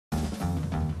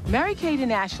Mary-Kate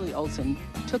and Ashley Olson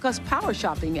took us power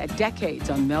shopping at Decades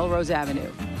on Melrose Avenue.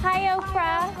 Hi,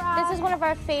 Oprah. This is one of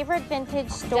our favorite vintage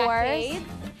stores. Decades.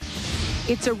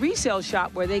 It's a resale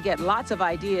shop where they get lots of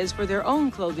ideas for their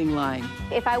own clothing line.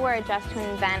 If I wear a dress to an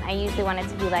event, I usually want it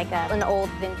to be like an old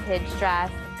vintage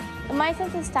dress. My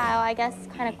sense of style, I guess,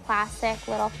 kind of classic,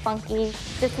 little funky.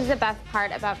 This is the best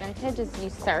part about vintage is you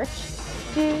search.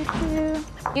 Do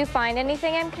you find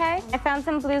anything, MK? I found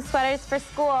some blue sweaters for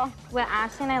school. What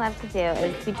Ashley and I love to do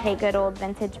is we take good old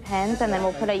vintage pins and then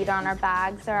we'll put it either on our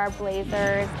bags or our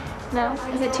blazers. No?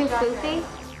 Is it too floofy?